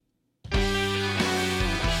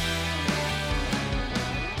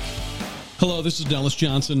Hello, this is Dallas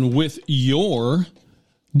Johnson with your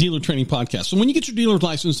dealer training podcast. So when you get your dealer's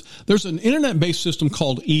license, there's an internet-based system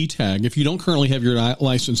called eTag if you don't currently have your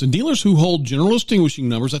license. And dealers who hold general distinguishing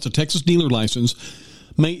numbers, that's a Texas dealer license,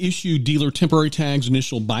 may issue dealer temporary tags,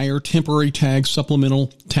 initial buyer temporary tags, supplemental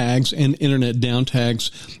tags, and internet down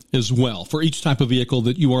tags as well for each type of vehicle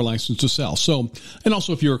that you are licensed to sell. So, and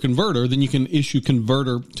also if you're a converter, then you can issue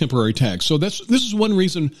converter temporary tags. So this is one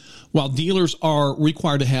reason while dealers are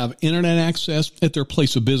required to have internet access at their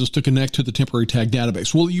place of business to connect to the temporary tag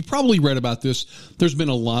database. Well, you probably read about this. There's been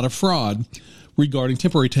a lot of fraud regarding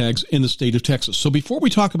temporary tags in the state of Texas. So before we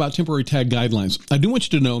talk about temporary tag guidelines, I do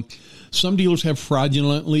want you to know some dealers have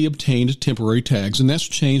fraudulently obtained temporary tags, and that's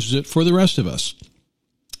changed it for the rest of us.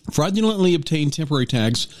 Fraudulently obtained temporary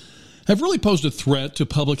tags have really posed a threat to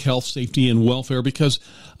public health, safety, and welfare because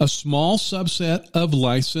a small subset of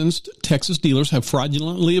licensed Texas dealers have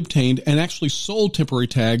fraudulently obtained and actually sold temporary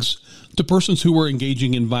tags to persons who were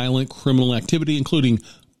engaging in violent criminal activity, including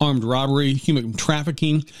armed robbery, human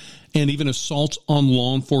trafficking, and even assaults on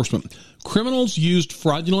law enforcement. Criminals used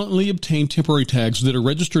fraudulently obtained temporary tags that are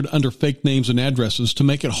registered under fake names and addresses to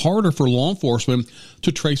make it harder for law enforcement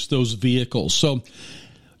to trace those vehicles. So,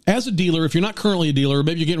 as a dealer, if you're not currently a dealer,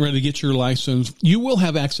 maybe you're getting ready to get your license, you will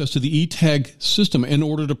have access to the eTag system in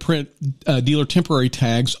order to print dealer temporary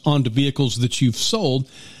tags onto vehicles that you've sold.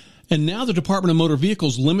 And now the Department of Motor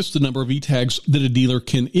Vehicles limits the number of e-tags that a dealer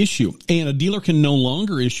can issue. And a dealer can no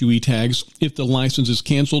longer issue e-tags if the license is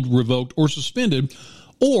canceled, revoked, or suspended,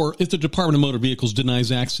 or if the Department of Motor Vehicles denies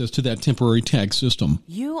access to that temporary tag system.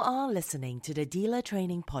 You are listening to the Dealer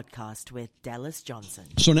Training Podcast with Dallas Johnson.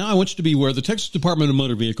 So now I want you to be aware the Texas Department of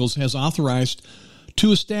Motor Vehicles has authorized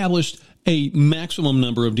to establish a maximum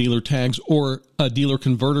number of dealer tags or dealer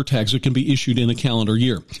converter tags that can be issued in a calendar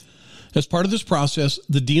year. As part of this process,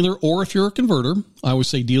 the dealer, or if you're a converter, I always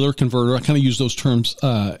say dealer, converter, I kind of use those terms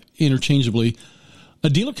interchangeably. A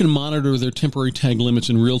dealer can monitor their temporary tag limits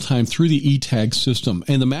in real time through the eTag system,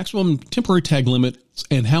 and the maximum temporary tag limit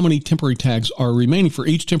and how many temporary tags are remaining for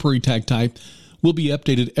each temporary tag type will be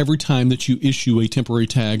updated every time that you issue a temporary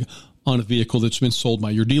tag on a vehicle that's been sold by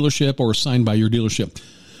your dealership or assigned by your dealership.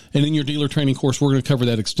 And in your dealer training course, we're going to cover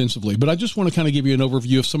that extensively. But I just want to kind of give you an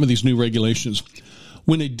overview of some of these new regulations.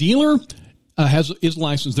 When a dealer is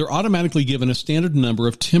licensed, they're automatically given a standard number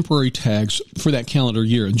of temporary tags for that calendar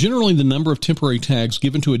year. And generally, the number of temporary tags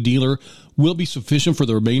given to a dealer will be sufficient for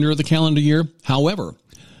the remainder of the calendar year. However,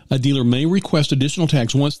 a dealer may request additional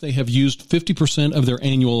tags once they have used 50% of their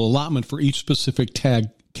annual allotment for each specific tag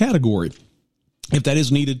category, if that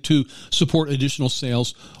is needed to support additional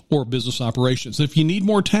sales or business operations. If you need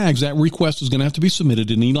more tags, that request is going to have to be submitted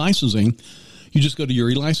in e-licensing. You just go to your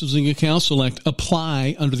e-licensing account, select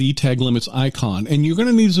Apply under the eTag Limits icon, and you're going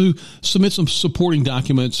to need to submit some supporting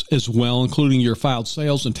documents as well, including your filed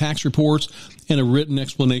sales and tax reports and a written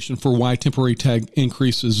explanation for why temporary tag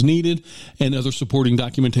increase is needed and other supporting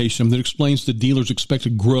documentation that explains the dealer's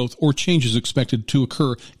expected growth or changes expected to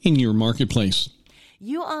occur in your marketplace.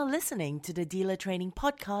 You are listening to the Dealer Training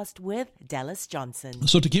Podcast with Dallas Johnson.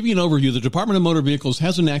 So to give you an overview, the Department of Motor Vehicles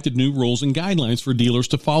has enacted new rules and guidelines for dealers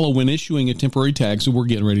to follow when issuing a temporary tag, so we're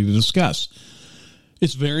getting ready to discuss.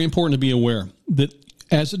 It's very important to be aware that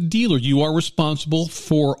as a dealer, you are responsible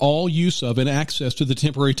for all use of and access to the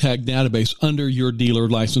temporary tag database under your dealer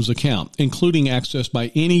license account, including access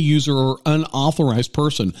by any user or unauthorized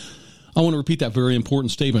person. I want to repeat that very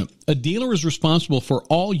important statement. A dealer is responsible for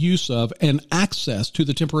all use of and access to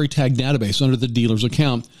the temporary tag database under the dealer's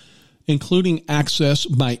account, including access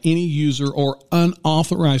by any user or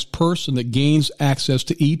unauthorized person that gains access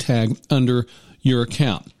to eTag under your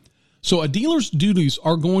account. So a dealer's duties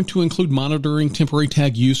are going to include monitoring temporary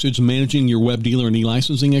tag usage, managing your web dealer and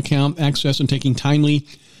e-licensing account access, and taking timely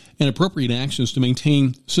and appropriate actions to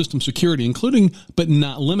maintain system security, including but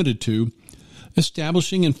not limited to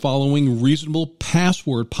establishing and following reasonable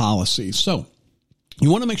password policies. So you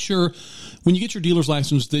want to make sure when you get your dealer's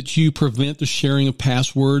license that you prevent the sharing of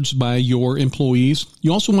passwords by your employees.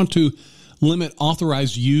 You also want to limit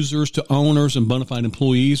authorized users to owners and bona fide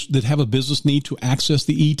employees that have a business need to access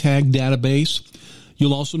the eTag database.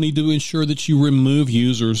 You'll also need to ensure that you remove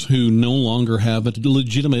users who no longer have a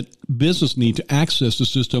legitimate business need to access the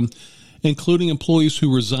system, including employees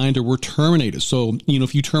who resigned or were terminated. So,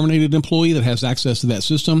 if you terminate an employee that has access to that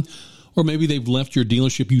system, or maybe they've left your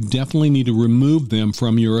dealership, you definitely need to remove them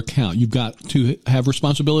from your account. You've got to have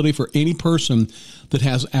responsibility for any person that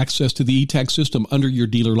has access to the eTag system under your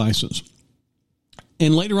dealer license.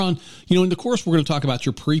 And later on, in the course, we're going to talk about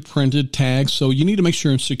your pre-printed tags. So you need to make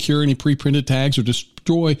sure and secure any pre-printed tags or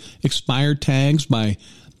destroy expired tags by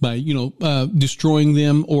by, destroying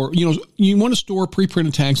them, or, you want to store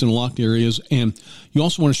pre-printed tags in locked areas, and you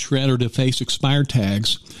also want to shred or deface expired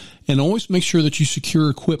tags, and always make sure that you secure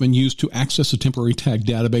equipment used to access a temporary tag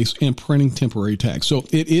database and printing temporary tags. So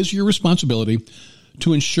it is your responsibility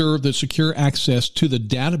to ensure that secure access to the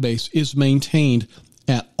database is maintained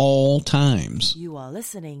at all times. You are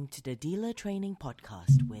listening to the Dealer Training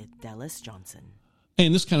Podcast with Dallas Johnson.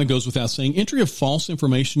 And this kind of goes without saying, entry of false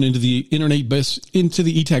information into the into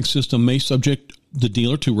the e-tag system may subject the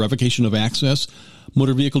dealer to revocation of access,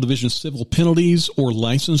 Motor Vehicle Division civil penalties, or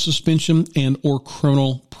license suspension and or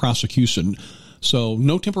criminal prosecution. So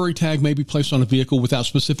no temporary tag may be placed on a vehicle without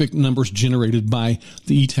specific numbers generated by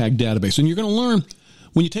the e-tag database. And you're going to learn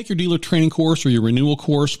when you take your dealer training course or your renewal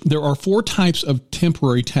course, there are 4 types of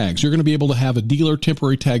temporary tags. You're going to be able to have a dealer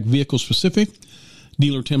temporary tag vehicle specific,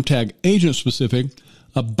 dealer temp tag agent specific,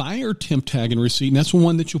 a buyer temp tag and receipt, and that's the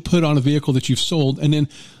one that you'll put on a vehicle that you've sold. And then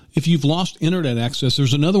if you've lost internet access,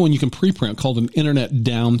 there's another one you can pre-print called an internet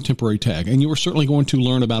down temporary tag. And you are certainly going to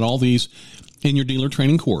learn about all these in your dealer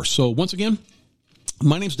training course. So once again,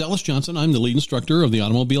 my name's Dallas Johnson. I'm the lead instructor of the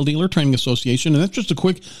Automobile Dealer Training Association, and that's just a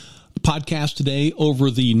quick podcast today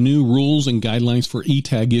over the new rules and guidelines for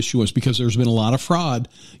e-tag issuance, because there's been a lot of fraud.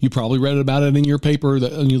 You probably read about it in your paper.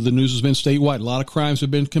 The news has been statewide. A lot of crimes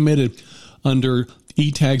have been committed under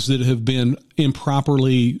e-tags that have been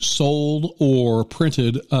improperly sold or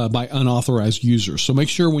printed by unauthorized users. So make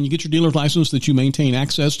sure when you get your dealer's license that you maintain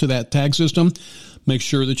access to that tag system. Make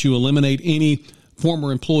sure that you eliminate any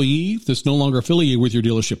former employee that's no longer affiliated with your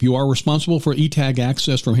dealership. You are responsible for e-tag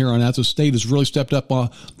access from here on out. The state has really stepped up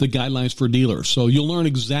the guidelines for dealers. So you'll learn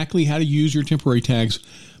exactly how to use your temporary tags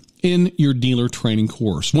in your dealer training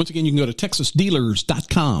course. Once again, you can go to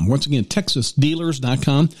texasdealers.com. Once again,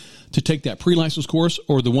 texasdealers.com to take that pre-license course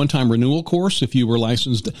or the one-time renewal course. If you were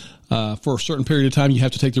licensed for a certain period of time, you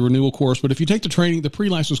have to take the renewal course. But if you take the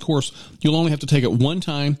pre-license course, you'll only have to take it one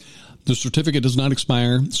time. The certificate does not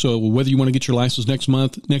expire. So whether you want to get your license next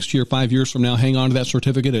month, next year, 5 years from now, hang on to that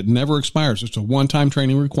certificate. It never expires. It's a one-time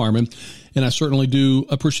training requirement. And I certainly do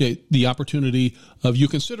appreciate the opportunity of you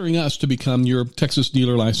considering us to become your Texas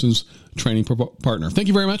dealer license training partner. Thank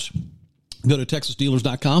you very much. Go to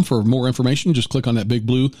texasdealers.com for more information. Just click on that big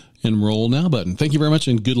blue Enroll Now button. Thank you very much,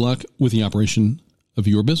 and good luck with the operation of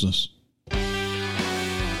your business.